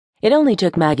It only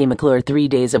took Maggie McClure 3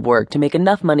 days of work to make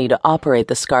enough money to operate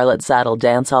the Scarlet Saddle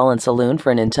Dance Hall and Saloon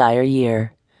for an entire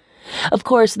year. Of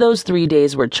course, those 3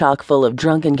 days were chock full of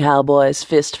drunken cowboys,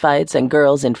 fist fights, and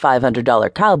girls in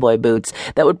 $500 cowboy boots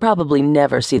that would probably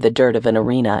never see the dirt of an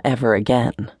arena ever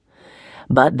again.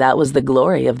 But that was the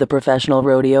glory of the Professional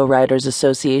Rodeo Riders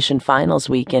Association Finals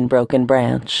Week in Broken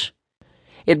Branch.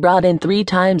 It brought in 3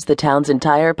 times the town's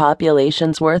entire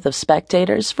population's worth of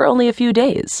spectators for only a few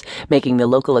days, making the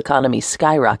local economy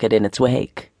skyrocket in its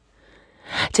wake.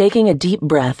 Taking a deep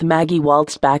breath, Maggie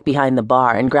waltzed back behind the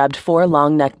bar and grabbed 4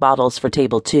 long-neck bottles for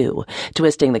table 2,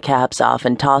 twisting the caps off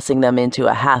and tossing them into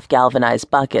a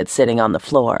half-galvanized bucket sitting on the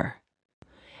floor.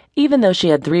 Even though she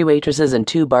had 3 waitresses and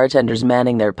 2 bartenders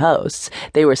manning their posts,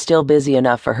 they were still busy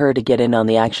enough for her to get in on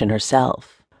the action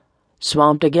herself.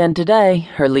 "Swamped again today,"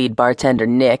 her lead bartender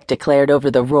Nick declared over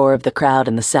the roar of the crowd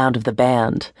and the sound of the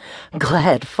band.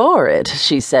 "Glad for it,"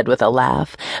 she said with a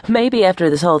laugh. "Maybe after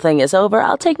this whole thing is over,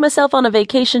 I'll take myself on a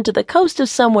vacation to the coast of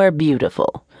somewhere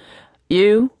beautiful."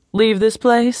 "You leave this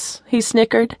place?" he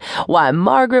snickered. "Why,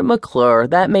 Margaret McClure,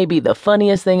 that may be the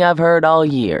funniest thing I've heard all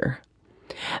year."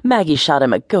 Maggie shot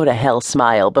him a go-to-hell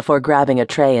smile before grabbing a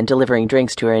tray and delivering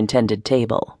drinks to her intended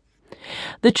table.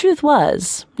 The truth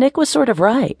was, Nick was sort of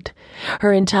right.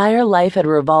 Her entire life had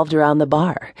revolved around the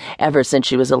bar, ever since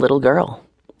she was a little girl.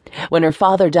 When her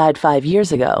father died 5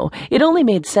 years ago, it only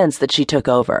made sense that she took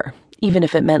over, even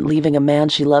if it meant leaving a man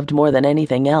she loved more than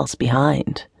anything else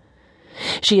behind.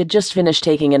 She had just finished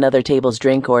taking another table's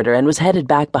drink order and was headed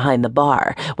back behind the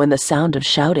bar when the sound of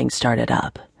shouting started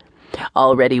up.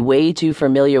 Already way too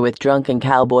familiar with drunken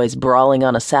cowboys brawling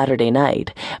on a Saturday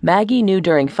night, Maggie knew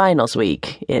during finals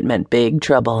week it meant big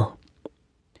trouble.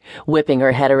 Whipping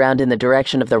her head around in the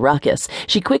direction of the ruckus,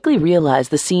 she quickly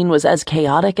realized the scene was as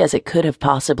chaotic as it could have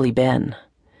possibly been.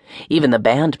 Even the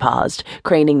band paused,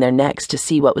 craning their necks to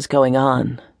see what was going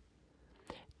on.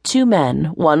 2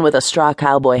 men, one with a straw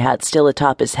cowboy hat still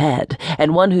atop his head,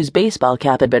 and one whose baseball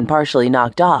cap had been partially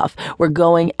knocked off, were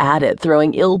going at it,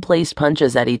 throwing ill-placed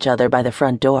punches at each other by the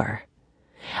front door.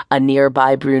 A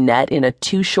nearby brunette in a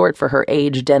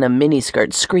too-short-for-her-age denim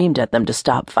miniskirt screamed at them to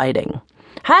stop fighting.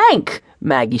 "Hank!"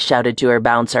 Maggie shouted to her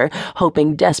bouncer,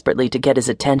 hoping desperately to get his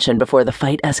attention before the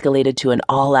fight escalated to an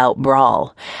all-out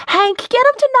brawl. "Hank, get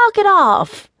him to knock it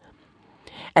off!"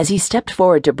 As he stepped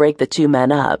forward to break the 2 men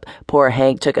up, poor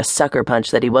Hank took a sucker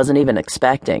punch that he wasn't even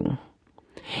expecting.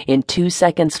 In 2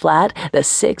 seconds flat, the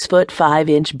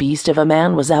 6'5" beast of a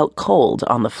man was out cold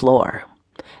on the floor.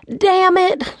 "Damn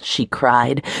it!" she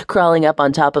cried, crawling up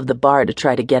on top of the bar to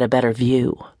try to get a better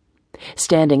view.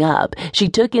 Standing up, she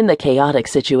took in the chaotic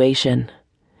situation.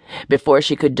 Before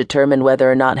she could determine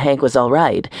whether or not Hank was all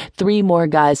right, 3 more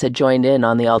guys had joined in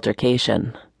on the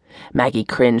altercation. Maggie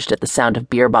cringed at the sound of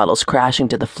beer bottles crashing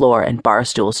to the floor and bar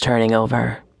stools turning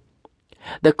over.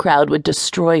 The crowd would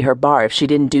destroy her bar if she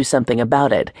didn't do something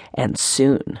about it, and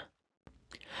soon.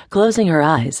 Closing her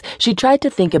eyes, she tried to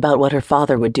think about what her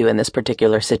father would do in this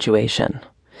particular situation.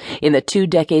 In the 2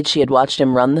 decades she had watched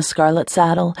him run the Scarlet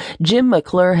Saddle, Jim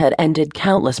McClure had ended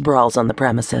countless brawls on the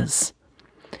premises.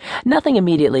 Nothing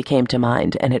immediately came to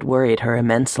mind, and it worried her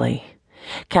immensely.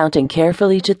 Counting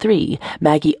carefully to 3,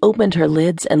 Maggie opened her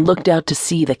lids and looked out to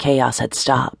see the chaos had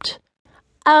stopped.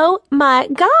 "Oh, my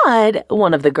God,"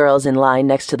 one of the girls in line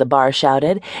next to the bar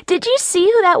shouted. "Did you see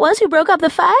who that was who broke up the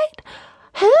fight?"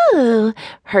 "Who?"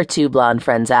 her 2 blonde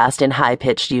friends asked in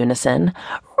high-pitched unison.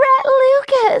 "Rhett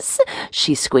Lucas,"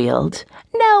 she squealed.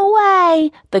 "No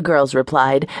way," the girls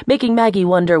replied, making Maggie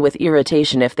wonder with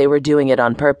irritation if they were doing it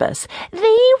on purpose.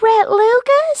 "The Rhett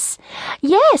Lucas?"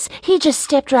 "Yes, he just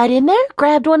stepped right in there,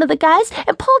 grabbed one of the guys,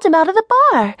 and pulled him out of the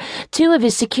bar. 2 of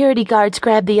his security guards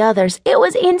grabbed the others. It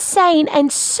was insane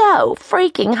and so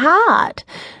freaking hot."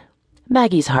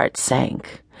 Maggie's heart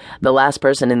sank. The last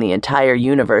person in the entire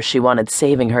universe she wanted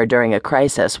saving her during a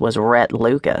crisis was Rhett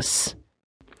Lucas.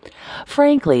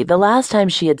 Frankly, the last time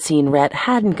she had seen Rhett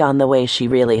hadn't gone the way she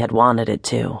really had wanted it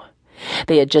to.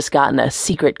 They had just gotten a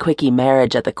secret quickie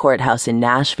marriage at the courthouse in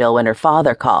Nashville when her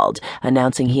father called,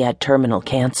 announcing he had terminal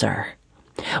cancer.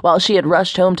 While she had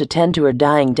rushed home to tend to her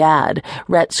dying dad,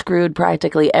 Rhett screwed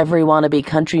practically every wannabe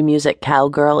country music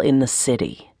cowgirl in the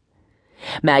city.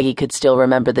 Maggie could still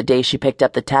remember the day she picked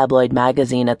up the tabloid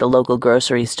magazine at the local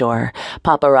grocery store,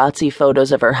 paparazzi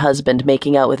photos of her husband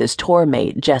making out with his tour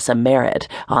mate, Jessa Merritt,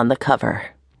 on the cover.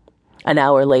 An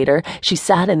hour later, she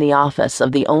sat in the office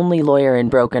of the only lawyer in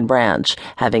Broken Branch,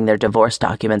 having their divorce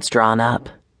documents drawn up.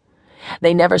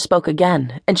 They never spoke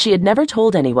again, and she had never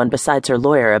told anyone besides her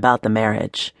lawyer about the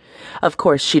marriage. Of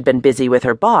course, she'd been busy with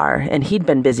her bar, and he'd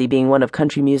been busy being one of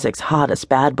country music's hottest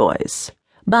bad boys.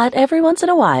 But every once in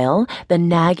a while, the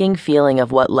nagging feeling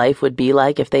of what life would be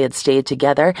like if they had stayed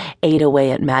together ate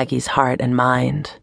away at Maggie's heart and mind.